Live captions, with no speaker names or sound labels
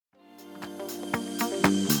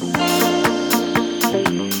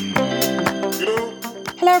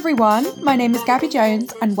Hello everyone, my name is Gabby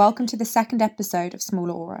Jones and welcome to the second episode of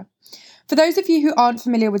Smaller Aura. For those of you who aren't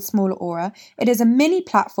familiar with Smaller Aura, it is a mini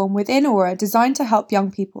platform within Aura designed to help young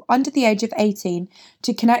people under the age of 18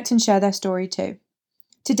 to connect and share their story too.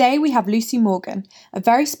 Today we have Lucy Morgan, a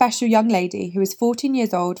very special young lady who is 14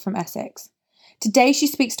 years old from Essex. Today she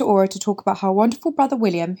speaks to Aura to talk about her wonderful brother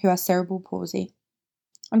William who has cerebral palsy.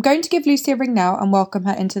 I'm going to give Lucy a ring now and welcome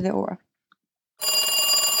her into the Aura.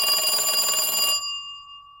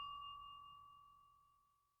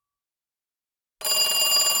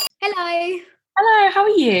 Hello. Hello, how are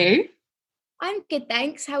you? I'm good,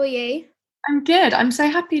 thanks. How are you? I'm good. I'm so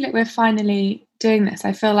happy that we're finally doing this.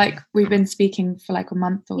 I feel like we've been speaking for like a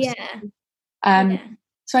month or so.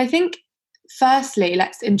 So I think firstly,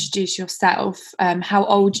 let's introduce yourself, how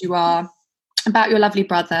old you are, about your lovely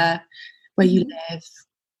brother, where you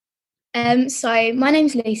live. So my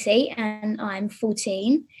name's Lucy and I'm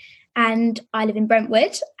 14 and I live in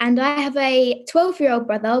Brentwood and I have a 12-year-old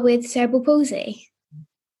brother with cerebral palsy.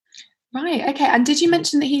 Right, okay. And did you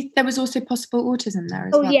mention that there was also possible autism there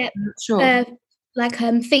as well? Yeah. I'm not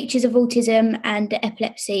sure. Features of autism and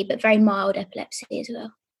epilepsy, but very mild epilepsy as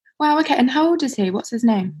well. Wow, okay. And how old is he? What's his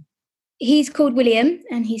name? He's called William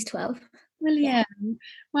and he's 12. William. Yeah.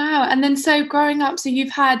 Wow. And then so growing up, so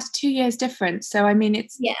you've had 2 years difference. So I mean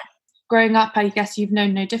growing up, I guess you've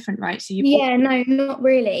known no different, right? So no, not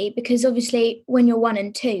really, because obviously when you're 1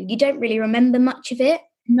 and 2, you don't really remember much of it.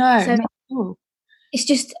 No, not at all. It's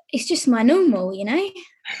just my normal, you know?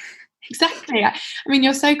 Exactly. I mean,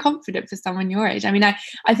 you're so confident for someone your age. I mean,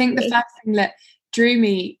 I think the first thing that drew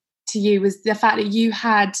me to you was the fact that you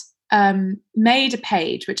had made a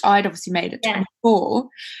page, which I'd obviously made at 24.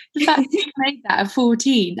 The fact that you made that at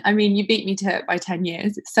 14, I mean, you beat me to it by 10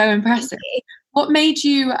 years. It's so impressive. What made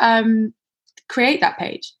you create that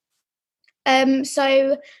page?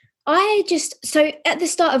 So at the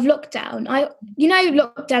start of lockdown,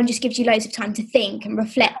 lockdown just gives you loads of time to think and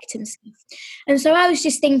reflect and stuff. And so I was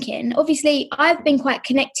just thinking, obviously I've been quite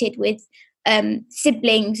connected with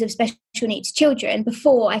siblings of special needs children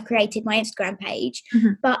before I created my Instagram page.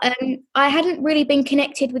 Mm-hmm. But I hadn't really been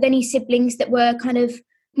connected with any siblings that were kind of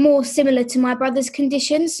more similar to my brother's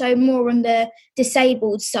condition, so more on the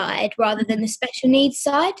disabled side rather than the special needs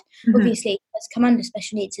side. Mm-hmm. Obviously, it has come under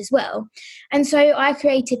special needs as well. And so I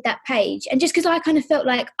created that page. And just because I kind of felt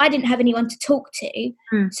like I didn't have anyone to talk to,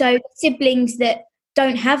 so siblings that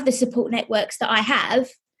don't have the support networks that I have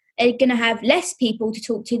are going to have less people to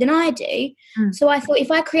talk to than I do. So I thought if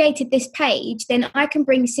I created this page, then I can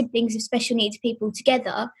bring siblings of special needs people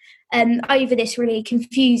together over this really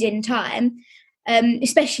confusing time.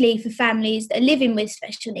 Especially for families that are living with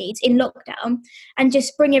special needs in lockdown, and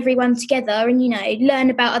just bring everyone together and, learn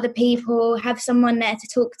about other people, have someone there to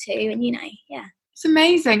talk to and, It's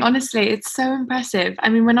amazing. Honestly, it's so impressive. I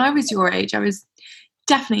mean, when I was your age, I was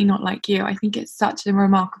definitely not like you. I think it's such a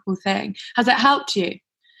remarkable thing. Has it helped you?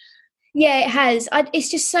 Yeah, it has. It's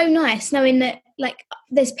just so nice knowing that, like,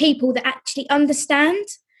 there's people that actually understand.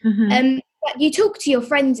 Mm-hmm. You talk to your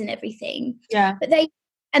friends and everything, but they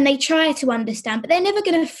try to understand, but they're never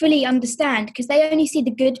going to fully understand because they only see the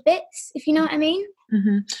good bits, if you know what I mean.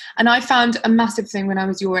 Mm-hmm. And I found a massive thing when I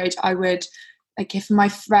was your age. I would, like, if my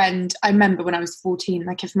friend, I remember when I was 14,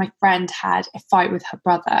 like if my friend had a fight with her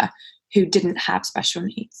brother who didn't have special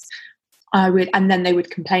needs, and then they would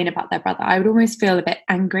complain about their brother, I would almost feel a bit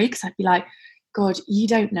angry because I'd be like, God, you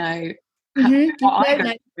don't know what I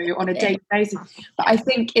go through on a daily basis. But I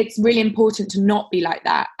think it's really important to not be like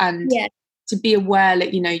that and to be aware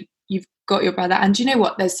that, you've got your brother. And do you know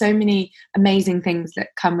what? There's so many amazing things that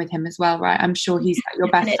come with him as well, right? I'm sure he's like your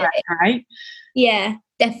best friend, right? Yeah,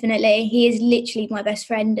 definitely. He is literally my best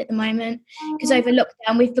friend at the moment because over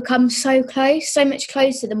lockdown we've become so close, so much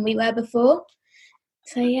closer than we were before.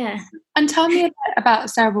 So, yeah. And tell me a bit about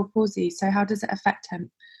cerebral palsy. So how does it affect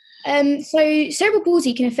him? So cerebral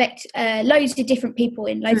palsy can affect loads of different people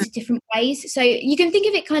in loads of different ways. So you can think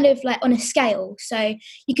of it kind of like on a scale. So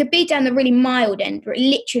you could be down the really mild end where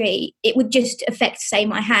it would just affect, say,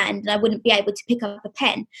 my hand and I wouldn't be able to pick up a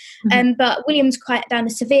pen. Mm-hmm. But William's quite down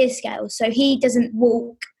the severe scale. So he doesn't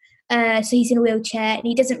walk. So he's in a wheelchair and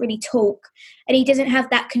he doesn't really talk and he doesn't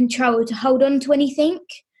have that control to hold on to anything.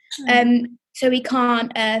 Mm-hmm. So he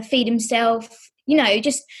can't feed himself,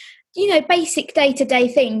 basic day-to-day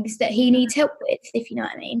things that he needs help with, if you know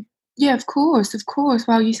what I mean. Yeah, of course.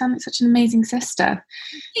 Wow, you sound like such an amazing sister.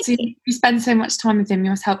 So you spend so much time with him, you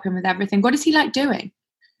must help him with everything. What does he like doing?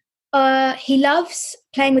 He loves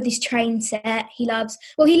playing with his train set. He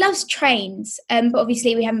loves trains, but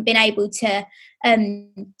obviously we haven't been able to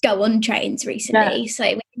go on trains recently. So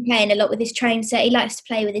we've been playing a lot with his train set. He likes to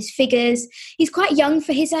play with his figures. He's quite young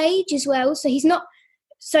for his age as well. So he's not.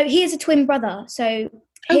 So he has a twin brother. So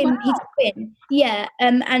he's a twin. Yeah.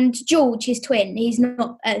 And George, his twin, he's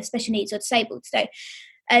not special needs or disabled. So.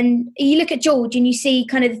 And you look at George and you see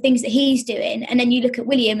kind of the things that he's doing, and then you look at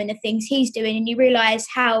William and the things he's doing, and you realise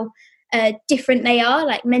how different they are,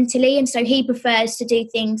 like mentally. And so he prefers to do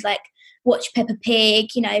things like watch Peppa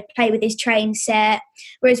Pig, you know, play with his train set,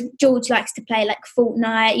 whereas George likes to play like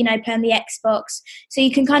Fortnite, you know, play on the Xbox. So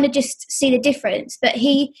you can kind of just see the difference. But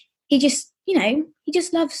he just, you know, he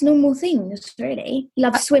just loves normal things, really. He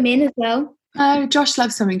loves swimming as well. Oh, Josh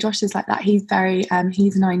loves swimming. Josh is like that. He's very,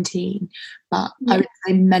 he's 19, but I would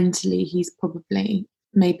say mentally he's probably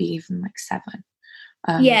maybe even like 7.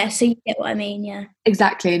 So you get what I mean, yeah.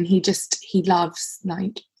 Exactly, and he loves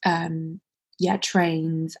like,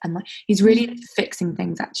 trains, and like he's really into fixing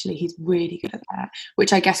things. Actually, he's really good at that,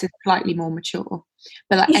 which I guess is slightly more mature.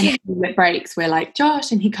 But like anything that breaks, we're like,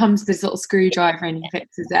 Josh, and he comes with this little screwdriver and he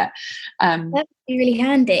fixes it. That'd be really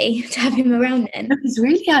handy to have him around then. He's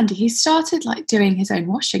really handy. He started like doing his own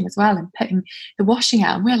washing as well and putting the washing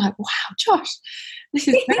out, and we're like, wow, Josh, this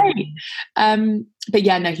is great. But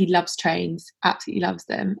yeah, no, he loves trains, absolutely loves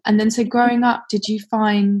them. And then, so growing up, did you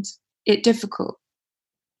find it difficult?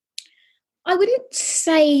 I wouldn't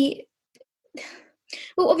say,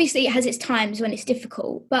 well, obviously it has its times when it's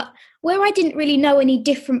difficult, but where I didn't really know any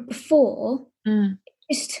different before,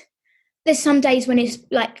 just there's some days when it's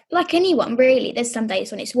like anyone really, there's some days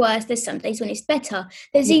when it's worse, there's some days when it's better.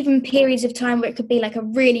 There's even periods of time where it could be like a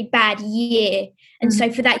really bad year. And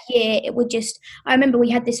so for that year, it would just, I remember we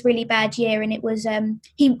had this really bad year, and it was,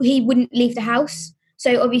 he wouldn't leave the house.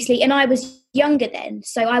 So obviously, and I was younger then,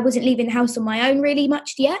 so I wasn't leaving the house on my own really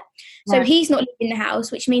much yet. So he's not leaving the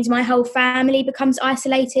house, which means my whole family becomes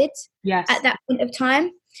isolated at that point of time.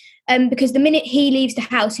 Because the minute he leaves the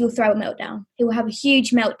house, he'll throw a meltdown. He will have a huge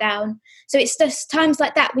meltdown. So it's just times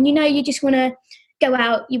like that when, you know, you just want to go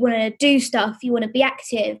out, you want to do stuff, you want to be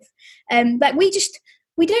active. Like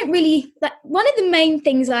we don't really, like, one of the main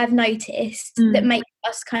things I've noticed that makes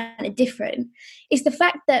us kind of different is the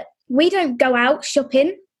fact that we don't go out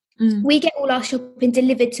shopping. We get all our shopping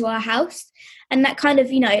delivered to our house. And that kind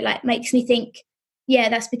of, you know, like makes me think, yeah,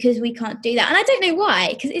 that's because we can't do that. And I don't know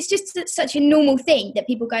why, because it's just such a normal thing that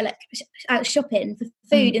people go like out shopping for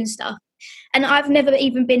food and stuff. And I've never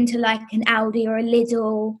even been to like an Aldi or a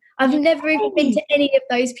Lidl. I've never even been to any of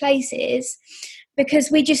those places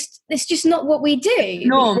because it's just not what we do.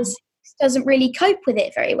 No. Because it doesn't really cope with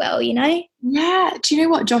it very well, you know? Yeah. Do you know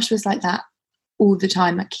what? Josh was like that all the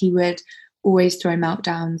time. Like he would always throw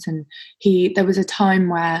meltdowns, and there was a time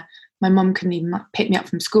where my mum couldn't even pick me up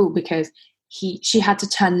from school because she had to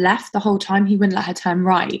turn left the whole time. He wouldn't let her turn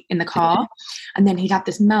right in the car, and then he'd have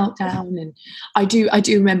this meltdown. And I do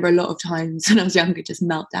remember a lot of times when I was younger, just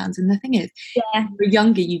meltdowns. And the thing is, when you're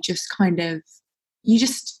younger, you just kind of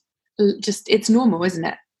just it's normal, isn't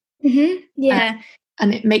it? Mm-hmm. Yeah.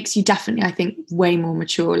 And it makes you definitely, I think, way more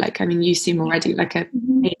mature. Like, I mean, you seem already like a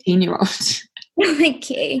 18-year-old. Thank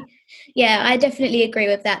you. Yeah, I definitely agree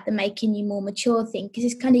with that, the making you more mature thing, because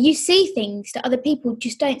it's kind of, you see things that other people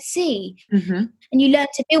just don't see. And you learn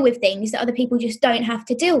to deal with things that other people just don't have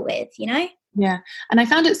to deal with, you know? Yeah. And I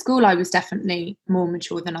found at school I was definitely more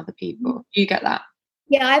mature than other people. Do you get that?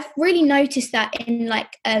 Yeah, I've really noticed that in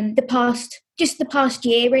like the past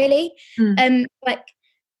year, really. Like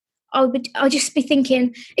I'll just be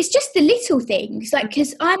thinking, it's just the little things, like,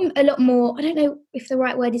 because I'm a lot more, I don't know if the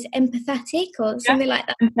right word is empathetic or something like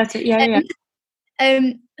that. Empathetic, yeah.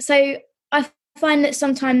 So I find that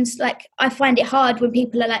sometimes, like, I find it hard when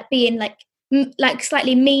people are like being like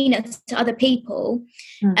slightly meaner to other people.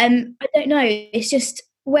 I don't know, it's just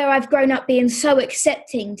where I've grown up being so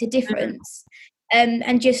accepting to difference,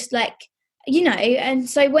 and just like, you know, and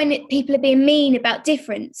so when people are being mean about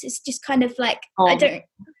difference, it's just kind of like, I don't know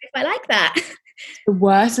if I like that. The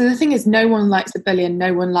worst. And the thing is, no one likes a bully and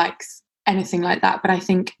no one likes anything like that. But I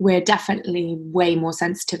think we're definitely way more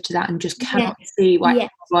sensitive to that and just cannot see why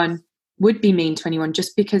anyone would be mean to anyone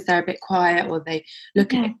just because they're a bit quiet or they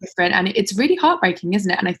look a bit different. And it's really heartbreaking, isn't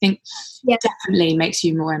it? And I think definitely makes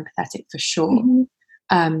you more empathetic for sure.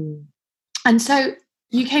 And so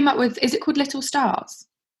you came up with, is it called Little Stars?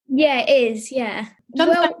 Yeah, it is, yeah.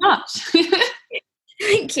 Done so much.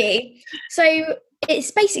 Thank you. So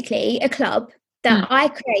it's basically a club that I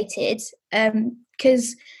created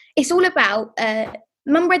because it's all about,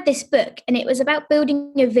 Mum read this book and it was about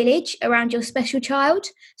building a village around your special child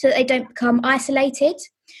so that they don't become isolated.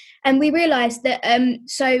 And we realised that,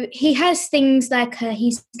 so he has things like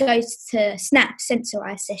he goes to SNAP,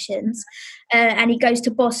 sensorise sessions, and he goes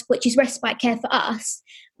to BOSP, which is respite care for us.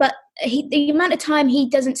 But the amount of time he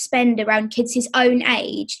doesn't spend around kids his own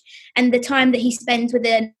age and the time that he spends with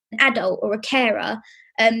an adult or a carer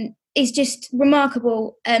is just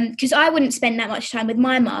remarkable, because I wouldn't spend that much time with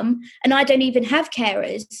my mum, and I don't even have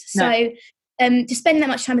carers. No. So to spend that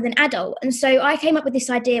much time with an adult. And so I came up with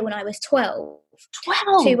this idea when I was 12.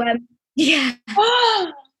 12? To, yeah.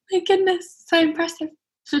 Oh, my goodness, so impressive.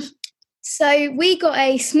 So we got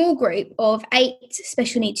a small group of 8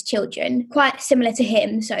 special needs children, quite similar to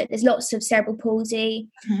him. So there's lots of cerebral palsy.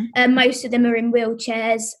 Most of them are in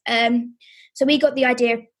wheelchairs. So we got the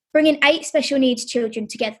idea of bringing 8 special needs children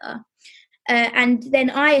together. And then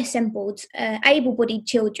I assembled able-bodied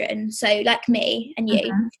children, so like me and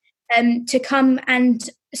you, to come and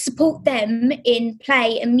support them in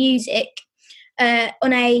play and music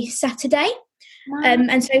on a Saturday. Wow.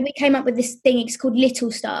 And so we came up with this thing. It's called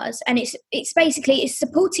Little Stars, and it's basically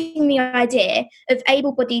supporting the idea of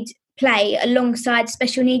able-bodied play alongside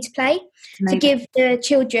special needs play. Amazing. To give the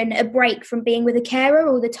children a break from being with a carer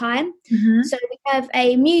all the time. So we have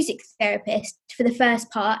a music therapist for the first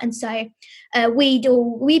part, and so we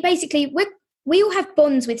all have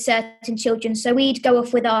bonds with certain children. So we'd go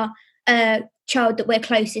off with our child that we're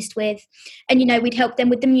closest with, and we'd help them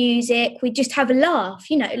with the music. We'd just have a laugh,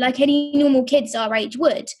 like any normal kids our age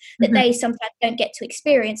would, that they sometimes don't get to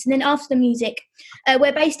experience. And then after the music,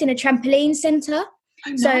 we're based in a trampoline centre.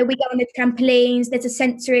 Oh, so we go on the trampolines. There's a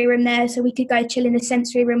sensory room there, so we could go chill in the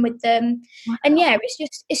sensory room with them. Wow. And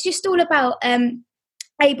it's just all about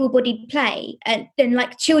able-bodied play and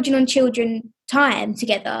like children on children time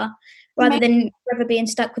together, rather than being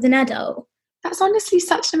stuck with an adult. That's honestly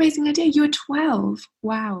such an amazing idea. You were 12.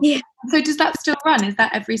 Wow. Yeah. So does that still run? Is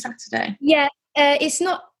that every Saturday? Yeah. It's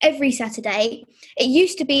not every Saturday. It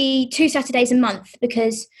used to be 2 Saturdays a month,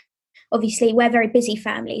 because obviously we're a very busy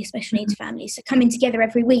family, special needs families. So coming together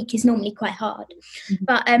every week is normally quite hard.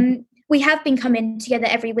 But we have been coming together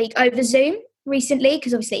every week over Zoom recently,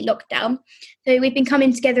 because obviously lockdown. So we've been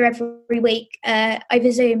coming together every week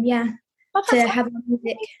over Zoom, to have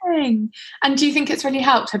music. And do you think it's really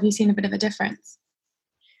helped? Have you seen a bit of a difference?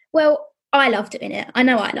 Well, I love doing it. I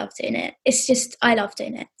know I love doing it. It's just, I love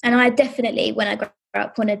doing it. And I definitely, when I grow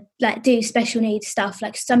up, want to do special needs stuff,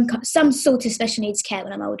 like some sort of special needs care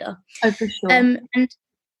when I'm older. Oh, for sure. And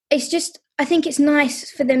it's just, I think it's nice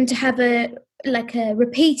for them to have a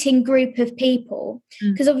repeating group of people,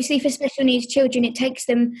 because obviously for special needs children it takes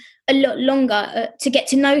them a lot longer to get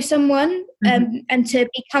to know someone and to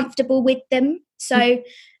be comfortable with them. So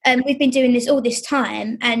we've been doing this all this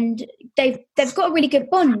time, and they've got a really good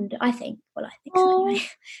bond, I think. Well, I think so anyway.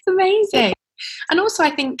 It's amazing. And also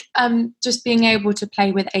I think just being able to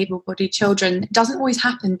play with able-bodied children doesn't always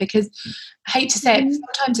happen, because I hate to say it,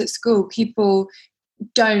 sometimes at school people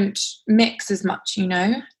don't mix as much,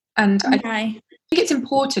 and I think it's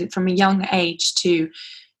important from a young age to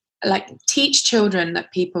teach children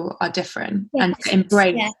that people are different and to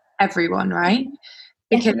embrace everyone, right?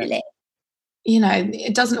 Because definitely.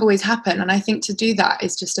 It doesn't always happen, and I think to do that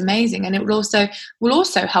is just amazing. And it will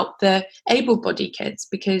also help the able-bodied kids,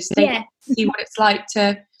 because they see what it's like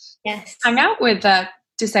to hang out with a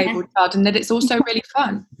disabled child, and that it's also really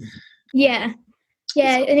fun. Yeah,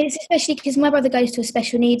 and it's especially because my brother goes to a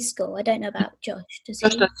special needs school. I don't know about Josh. Does he?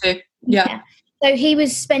 Josh does too. Yeah. So he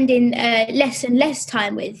was spending less and less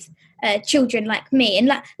time with children like me, and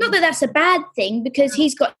not that that's a bad thing, because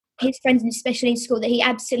he's got his friends in a special needs school that he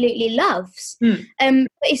absolutely loves. But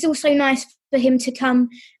it's also nice for him to come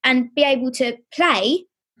and be able to play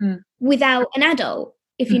without an adult,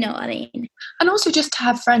 if you know what I mean. And also just to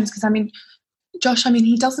have friends, because Josh,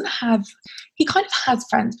 he kind of has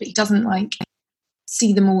friends, but he doesn't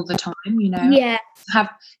see them all the time, Yeah. Have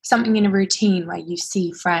something in a routine where you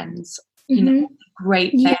see friends,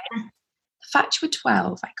 great thing. Yeah. The fact you were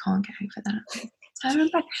 12, I can't get over that. So I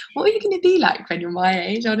remember, what are you going to be like when you're my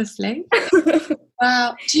age, honestly?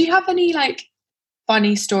 Well, do you have any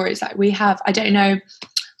funny stories? We have, I don't know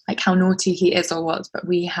how naughty he is or was, but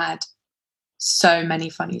we had so many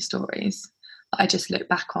funny stories that I just look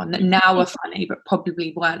back on that now are funny, but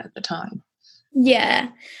probably weren't at the time. Yeah.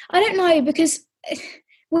 I don't know, because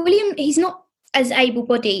William, he's not as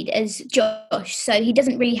able-bodied as Josh, so he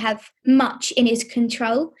doesn't really have much in his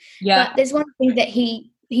control. Yeah. But there's one thing that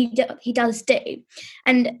he does do,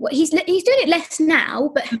 and he's doing it less now,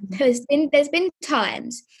 but there's been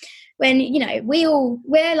times when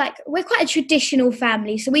we're quite a traditional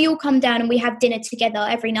family, so we all come down and we have dinner together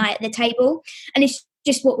every night at the table, and it's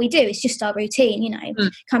just what we do. It's just our routine,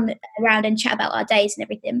 come around and chat about our days and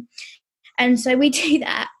everything. And so we do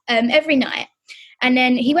that every night. And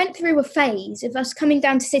then he went through a phase of us coming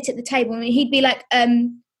down to sit at the table, and he'd be like,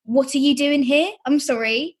 what are you doing here? I'm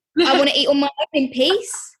sorry. I want to eat on my own in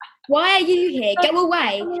peace. Why are you here? Go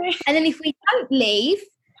away. And then if we don't leave,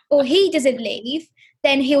 or he doesn't leave,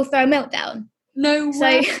 then he'll throw a meltdown. No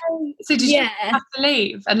way. So did you have to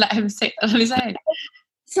leave and let him sit on his own?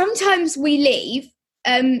 Sometimes we leave,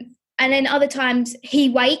 and then other times he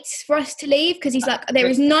waits for us to leave because he's like, there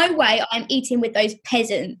is no way I'm eating with those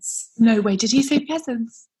peasants. No way. Did he say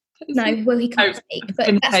peasants? No, well, he can't speak, but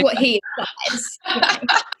that's what he implies.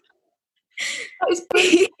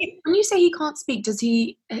 When you say he can't speak, does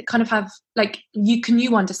he kind of have, like, can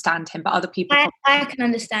you understand him, but other people can't? I can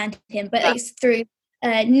understand him, but it's through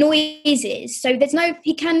noises. So there's no,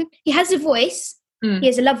 he has a voice. He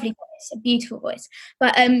has a lovely voice, a beautiful voice,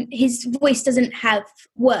 but his voice doesn't have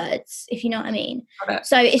words, if you know what I mean.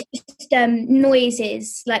 So it's just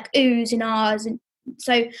noises like oohs and ahs, and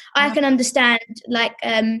so I can understand, like,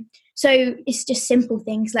 so it's just simple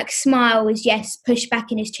things like smile is yes, push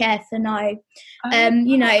back in his chair for no.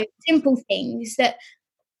 Simple things that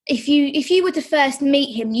if you were to first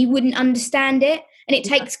meet him, you wouldn't understand it, and it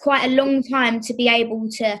takes quite a long time to be able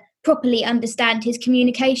to properly understand his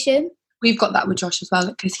communication. We've got that with Josh as well,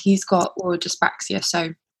 because he's got oral dyspraxia,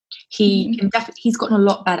 so he can he's gotten a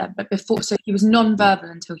lot better. But before, so he was non-verbal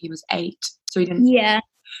until he was 8, so he didn't. Yeah.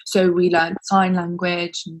 So we learned sign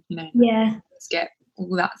language, and skip,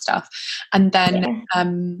 all that stuff, and then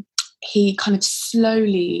he kind of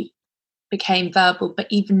slowly became verbal. But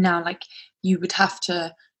even now, like, you would have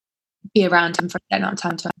to be around him for a certain amount of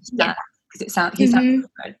time to understand, because he sounds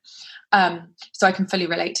good. So I can fully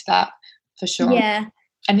relate to that for sure. Yeah.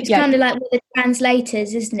 And it's kind of like with the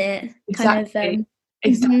translators, isn't it? Exactly.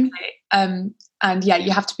 And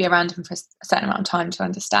you have to be around him for a certain amount of time to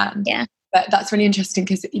understand. Yeah. But that's really interesting,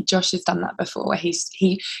 because Josh has done that before, where he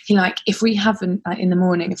like, if we haven't, like, in the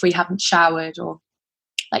morning, if we haven't showered or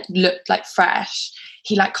like looked like fresh,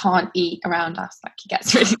 he like can't eat around us. Like, he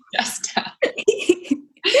gets really stressed out.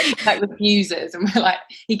 Like, refuses, and we're like,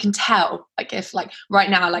 he can tell, like, if, like, right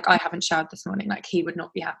now, like, I haven't showered this morning, like, he would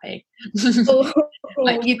not be happy.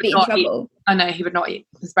 Like, you'd be in trouble. I know, he would not eat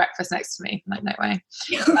his breakfast next to me, like, no way.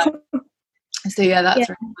 So that's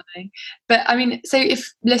really funny. But I mean, so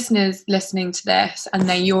if listeners listening to this and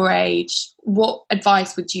they're your age, what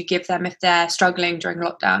advice would you give them if they're struggling during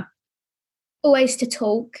lockdown? Always to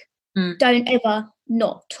talk. Don't ever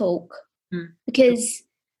not talk, because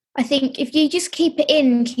I think if you just keep it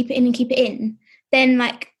in, then,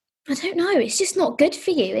 like, I don't know, it's just not good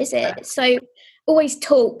for you, is it? So always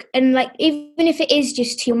talk, and, like, even if it is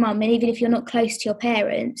just to your mum, and even if you're not close to your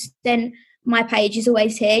parents, then my page is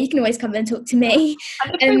always here. You can always come and talk to me.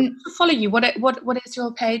 And if they want to follow you, what is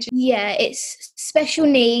your page? Yeah, it's special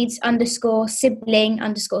needs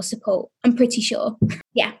 _sibling_support. I'm pretty sure.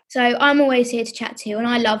 Yeah, so I'm always here to chat to, and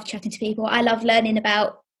I love chatting to people. I love learning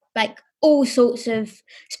about, like, all sorts of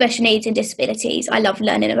special needs and disabilities. I love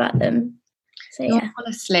learning about them. So You're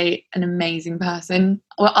honestly an amazing person.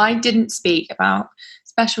 Well, I didn't speak about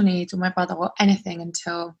special needs or my brother or anything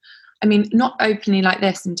until, I mean, not openly like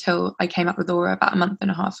this, until I came up with Aura about a month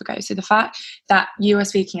and a half ago. So the fact that you are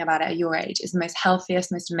speaking about it at your age is the most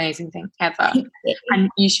healthiest, most amazing thing ever.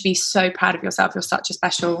 And you should be so proud of yourself. You're such a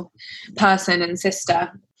special person and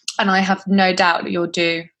sister. And I have no doubt that you'll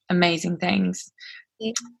do amazing things.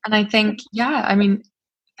 And I think, I mean,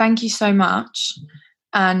 thank you so much.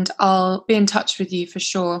 And I'll be in touch with you for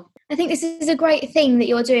sure. I think this is a great thing that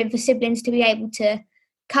you're doing for siblings to be able to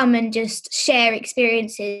come and just share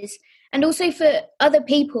experiences, and also for other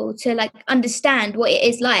people to, like, understand what it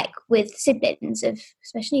is like with siblings of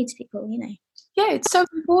special needs people, Yeah, it's so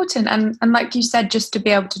important. And like you said, just to be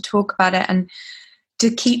able to talk about it and to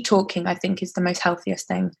keep talking, I think, is the most healthiest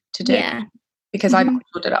thing to do. Yeah. Because I've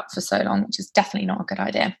bottled it up for so long, which is definitely not a good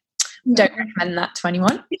idea. No. Don't recommend that to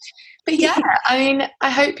anyone. But I mean, I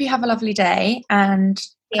hope you have a lovely day, and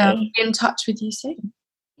be in touch with you soon.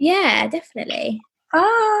 Yeah, definitely.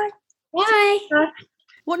 Bye. Bye.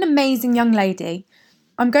 What an amazing young lady.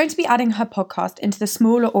 I'm going to be adding her podcast into the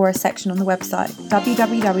smaller Aura section on the website,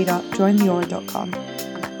 www.jointheaura.com.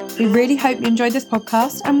 We really hope you enjoyed this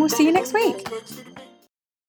podcast, and we'll see you next week.